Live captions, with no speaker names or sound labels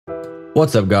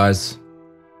What's up guys,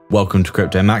 welcome to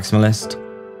Crypto Maximalist.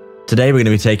 Today we're going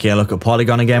to be taking a look at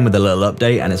Polygon again with a little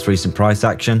update and its recent price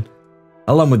action,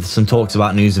 along with some talks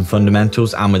about news and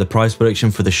fundamentals and with a price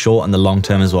prediction for the short and the long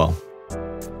term as well.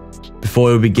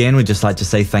 Before we begin, we'd just like to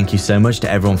say thank you so much to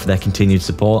everyone for their continued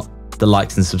support, the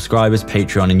likes and subscribers,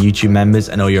 Patreon and YouTube members,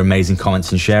 and all your amazing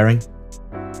comments and sharing.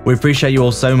 We appreciate you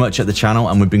all so much at the channel,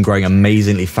 and we've been growing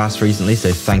amazingly fast recently,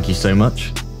 so thank you so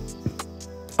much.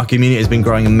 Our community has been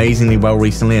growing amazingly well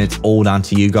recently, and it's all down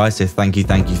to you guys, so thank you.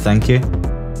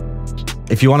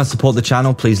 If you want to support the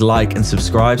channel, please like and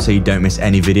subscribe so you don't miss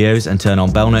any videos, and turn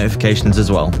on bell notifications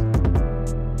as well.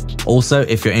 Also,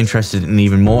 if you're interested in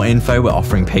even more info, we're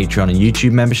offering Patreon and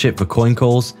YouTube membership for coin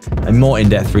calls and more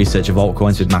in-depth research of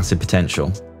altcoins with massive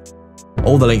potential.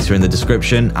 All the links are in the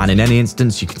description, and in any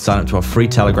instance, you can sign up to our free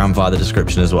Telegram via the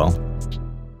description as well.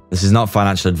 This is not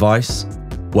financial advice.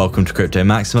 Welcome to Crypto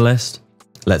Maximalist.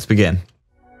 Let's begin.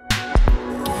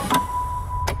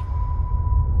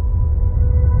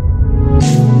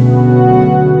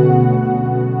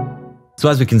 So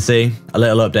as we can see, a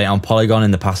little update on Polygon in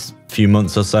the past few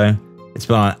months or so. It's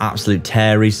been on an absolute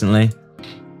tear recently.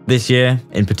 This year,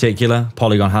 in particular,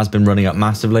 Polygon has been running up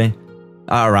massively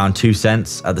at around 2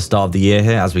 cents at the start of the year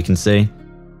here, as we can see.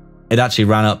 It actually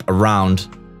ran up around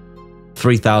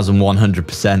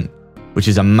 3,100%, which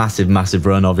is a massive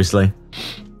run, obviously.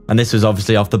 And this was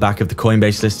obviously off the back of the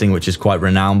Coinbase listing, which is quite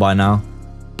renowned by now.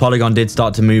 Polygon did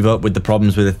start to move up with the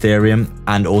problems with Ethereum,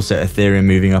 and also Ethereum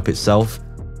moving up itself.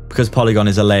 Because Polygon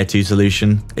is a layer 2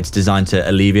 solution, it's designed to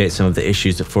alleviate some of the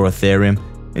issues for Ethereum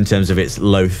in terms of its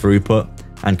low throughput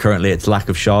and currently its lack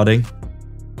of sharding.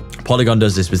 Polygon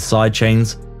does this with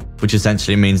sidechains, which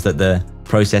essentially means that the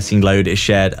processing load is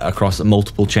shared across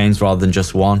multiple chains rather than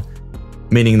just one,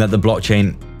 meaning that the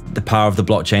power of the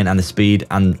blockchain and the speed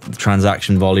and the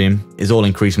transaction volume is all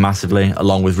increased massively,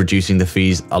 along with reducing the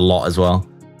fees a lot as well.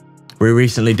 We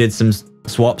recently did some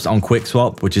swaps on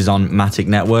QuickSwap, which is on Matic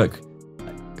network.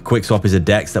 QuickSwap is a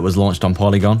DEX that was launched on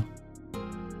Polygon,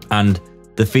 and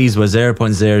the fees were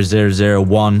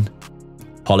 0.0001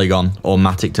 Polygon or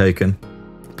Matic token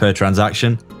per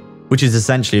transaction, which is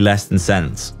essentially less than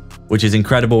cents, which is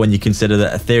incredible when you consider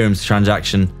that Ethereum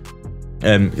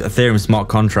smart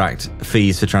contract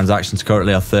fees for transactions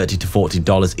currently are $30 to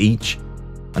 $40 each,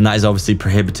 and that is obviously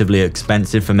prohibitively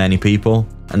expensive for many people,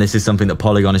 and this is something that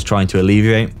Polygon is trying to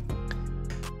alleviate.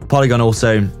 Polygon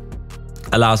also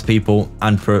allows people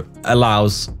and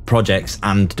allows projects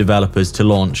and developers to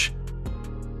launch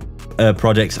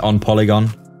projects on Polygon,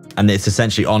 and it's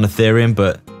essentially on Ethereum,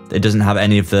 but it doesn't have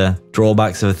any of the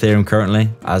drawbacks of Ethereum currently,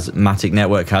 as Matic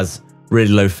network has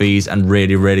really low fees and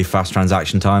really fast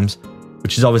transaction times,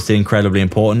 which is obviously incredibly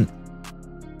important.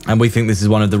 And we think this is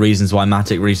one of the reasons why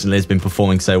Matic recently has been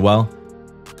performing so well.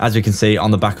 As we can see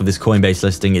on the back of this Coinbase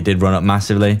listing, it did run up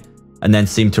massively and then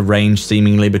seemed to range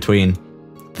seemingly between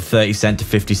the 30 cent to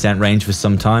 50 cent range for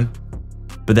some time.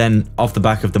 But then off the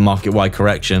back of the market-wide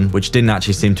correction, which didn't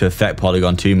actually seem to affect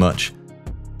Polygon too much,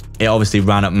 it obviously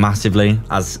ran up massively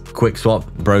as QuickSwap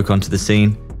broke onto the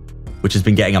scene, which has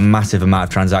been getting a massive amount of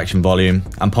transaction volume.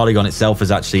 And Polygon itself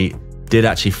did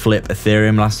actually flip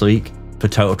Ethereum last week for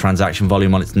total transaction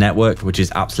volume on its network, which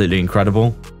is absolutely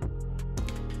incredible.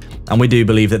 And we do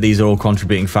believe that these are all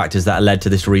contributing factors that led to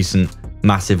this recent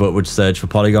massive upward surge for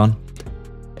Polygon.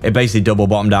 It basically double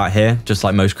bottomed out here, just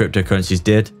like most cryptocurrencies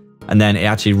did, and then it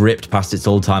actually ripped past its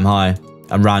all-time high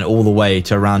and ran all the way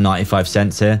to around 95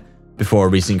 cents here before a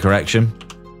recent correction.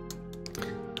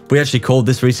 We actually called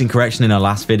this recent correction in our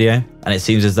last video, and it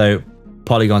seems as though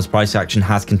Polygon's price action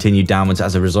has continued downwards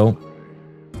as a result.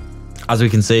 As we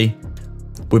can see,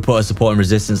 we put a support and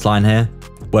resistance line here,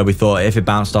 where we thought if it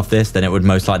bounced off this, then it would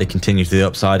most likely continue to the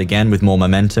upside again with more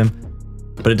momentum.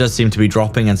 But it does seem to be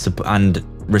dropping and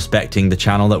respecting the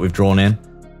channel that we've drawn in.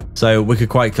 So we could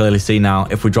quite clearly see now,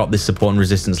 if we drop this support and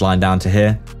resistance line down to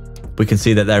here, we can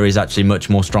see that there is actually much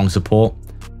more strong support.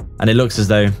 And it looks as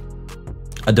though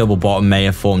a double bottom may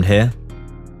have formed here,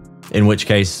 in which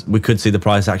case we could see the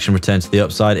price action return to the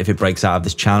upside if it breaks out of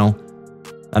this channel.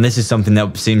 And this is something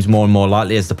that seems more and more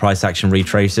likely as the price action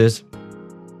retraces.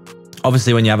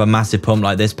 Obviously, when you have a massive pump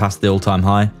like this past the all-time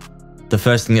high, the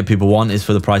first thing that people want is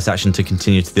for the price action to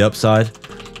continue to the upside.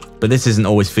 But this isn't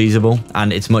always feasible,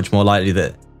 and it's much more likely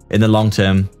that in the long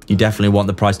term, you definitely want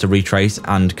the price to retrace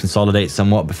and consolidate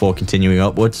somewhat before continuing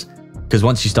upwards. Because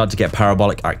once you start to get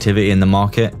parabolic activity in the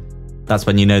market, that's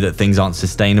when you know that things aren't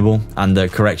sustainable, and the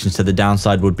corrections to the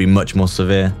downside would be much more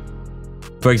severe.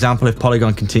 For example, if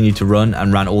Polygon continued to run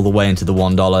and ran all the way into the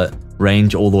 $1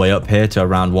 range, all the way up here to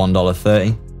around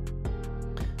 $1.30,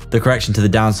 the correction to the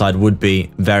downside would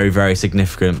be very, very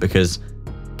significant, because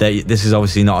this is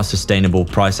obviously not a sustainable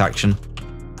price action.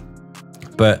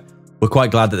 But we're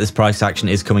quite glad that this price action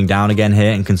is coming down again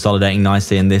here and consolidating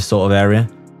nicely in this sort of area.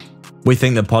 We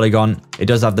think that Polygon, it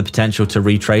does have the potential to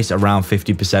retrace around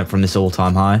 50% from this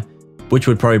all-time high, which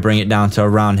would probably bring it down to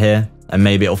around here, and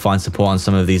maybe it'll find support on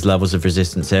some of these levels of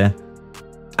resistance here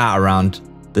at around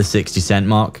the 60 cent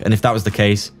mark. And if that was the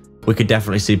case, we could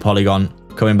definitely see Polygon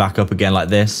coming back up again like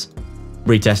this,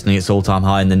 retesting its all-time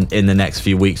high in the next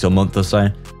few weeks or month or so,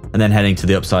 and then heading to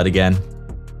the upside again.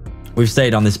 We've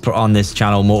stated on this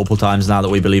channel multiple times now that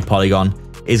we believe Polygon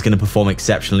is going to perform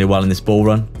exceptionally well in this bull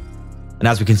run. And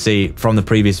as we can see from the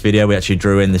previous video, we actually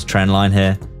drew in this trend line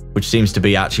here, which seems to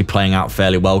be actually playing out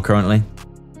fairly well currently.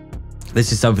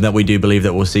 This is something that we do believe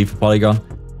that we'll see for Polygon,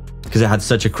 because it had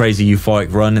such a crazy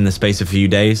euphoric run in the space of a few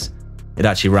days. It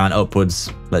actually ran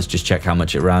upwards. Let's just check how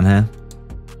much it ran here.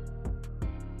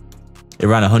 It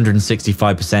ran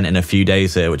 165% in a few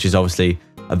days here, which is obviously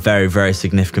a very, very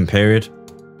significant period.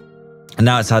 And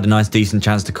now it's had a nice decent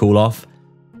chance to cool off.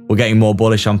 We're getting more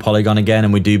bullish on Polygon again,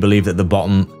 and we do believe that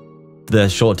the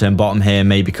short-term bottom here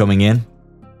may be coming in.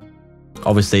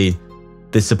 Obviously,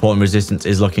 this support and resistance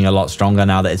is looking a lot stronger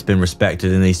now that it's been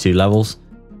respected in these two levels.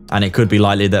 And it could be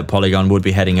likely that Polygon would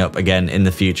be heading up again in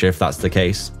the future if that's the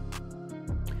case.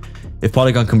 If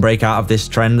Polygon can break out of this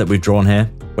trend that we've drawn here,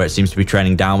 where it seems to be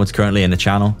trending downwards currently in the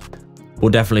channel,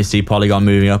 we'll definitely see Polygon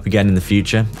moving up again in the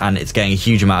future, and it's getting a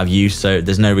huge amount of use, so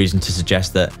there's no reason to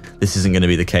suggest that this isn't going to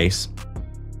be the case.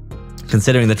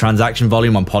 Considering the transaction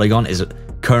volume on Polygon is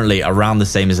currently around the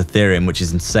same as Ethereum, which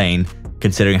is insane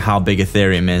considering how big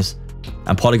Ethereum is,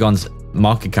 and Polygon's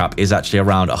market cap is actually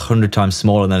around 100 times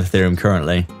smaller than Ethereum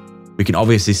currently, we can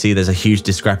obviously see there's a huge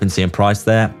discrepancy in price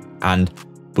there, and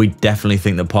we definitely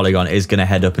think that Polygon is going to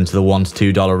head up into the $1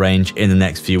 to $2 range in the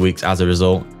next few weeks as a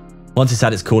result. Once it's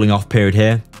had its cooling off period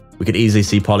here, we could easily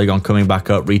see Polygon coming back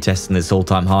up, retesting its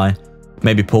all-time high,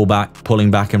 maybe pulling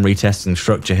back and retesting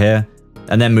structure here,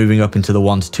 and then moving up into the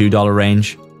 $1 to $2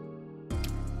 range.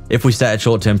 If we set a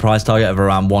short-term price target of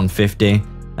around 150,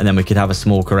 and then we could have a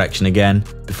small correction again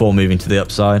before moving to the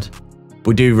upside.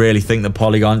 We do really think that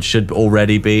Polygon should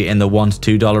already be in the $1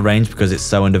 to $2 range because it's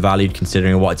so undervalued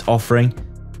considering what it's offering.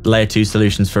 Layer 2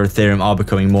 solutions for Ethereum are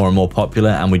becoming more and more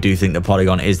popular, and we do think that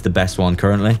Polygon is the best one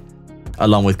currently,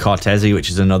 along with Cartesi,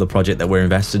 which is another project that we're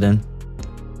invested in.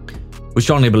 We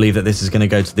strongly believe that this is going to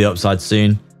go to the upside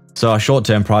soon, so our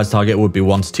short-term price target would be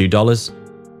 $1 to $2,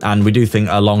 and we do think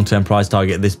a long-term price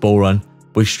target this bull run,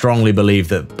 we strongly believe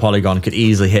that Polygon could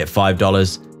easily hit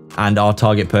 $5, and our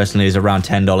target personally is around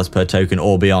 $10 per token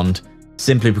or beyond,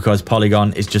 simply because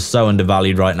Polygon is just so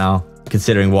undervalued right now,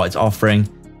 considering what it's offering,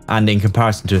 and in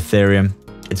comparison to Ethereum,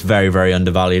 it's very, very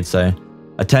undervalued. So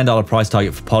a $10 price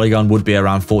target for Polygon would be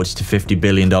around $40 to $50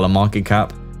 billion market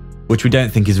cap, which we don't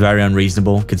think is very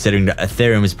unreasonable, considering that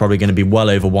Ethereum is probably going to be well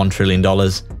over $1 trillion,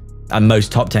 and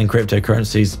most top 10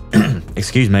 cryptocurrencies,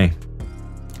 excuse me,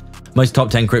 most top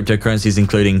 10 cryptocurrencies,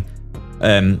 including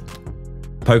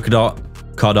Polkadot,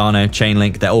 Cardano,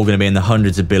 Chainlink, they're all going to be in the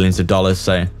hundreds of billions of dollars.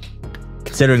 So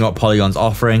considering what Polygon's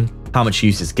offering, how much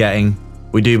use it's getting,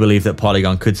 we do believe that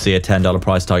Polygon could see a $10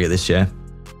 price target this year.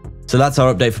 So that's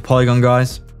our update for Polygon,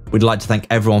 guys. We'd like to thank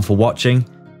everyone for watching.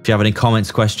 If you have any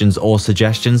comments, questions, or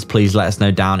suggestions, please let us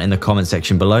know down in the comment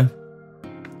section below.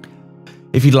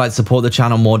 If you'd like to support the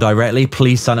channel more directly,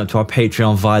 please sign up to our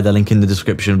Patreon via the link in the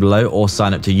description below, or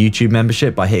sign up to YouTube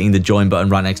membership by hitting the join button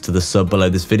right next to the sub below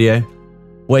this video,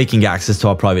 where you can get access to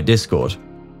our private Discord.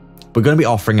 We're going to be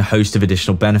offering a host of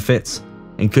additional benefits,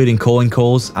 including calling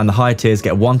calls, and the higher tiers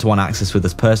get one-to-one access with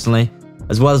us personally,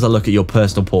 as well as a look at your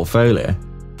personal portfolio,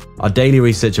 our daily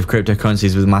research of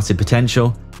cryptocurrencies with massive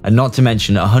potential, and not to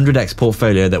mention a 100x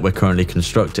portfolio that we're currently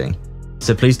constructing.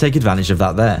 So please take advantage of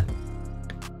that there.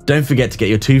 Don't forget to get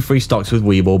your 2 free stocks with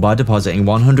Webull by depositing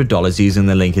 $100 using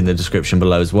the link in the description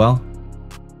below as well.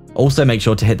 Also make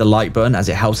sure to hit the like button, as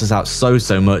it helps us out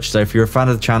so much. So if you're a fan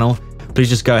of the channel, please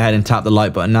just go ahead and tap the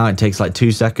like button now. It takes like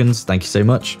 2 seconds. Thank you so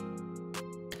much.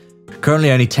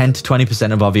 Currently only 10 to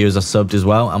 20% of our viewers are subbed as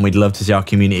well, and we'd love to see our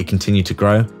community continue to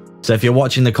grow. So if you're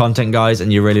watching the content, guys,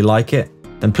 and you really like it,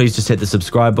 then please just hit the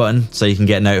subscribe button so you can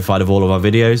get notified of all of our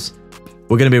videos.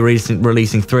 We're going to be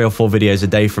releasing 3 or 4 videos a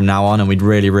day from now on, and we'd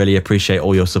really appreciate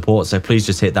all your support, so please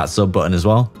just hit that sub button as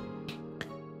well.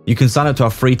 You can sign up to our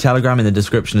free Telegram in the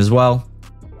description as well.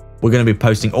 We're going to be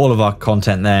posting all of our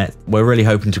content there. We're really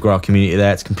hoping to grow our community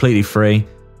there. It's completely free.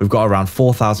 We've got around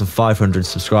 4,500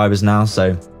 subscribers now,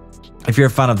 so if you're a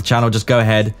fan of the channel, just go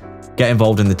ahead, get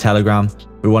involved in the Telegram.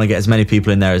 We want to get as many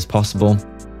people in there as possible.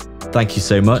 Thank you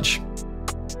so much.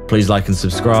 Please like and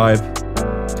subscribe.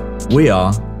 We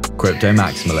are Crypto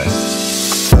Maximalists.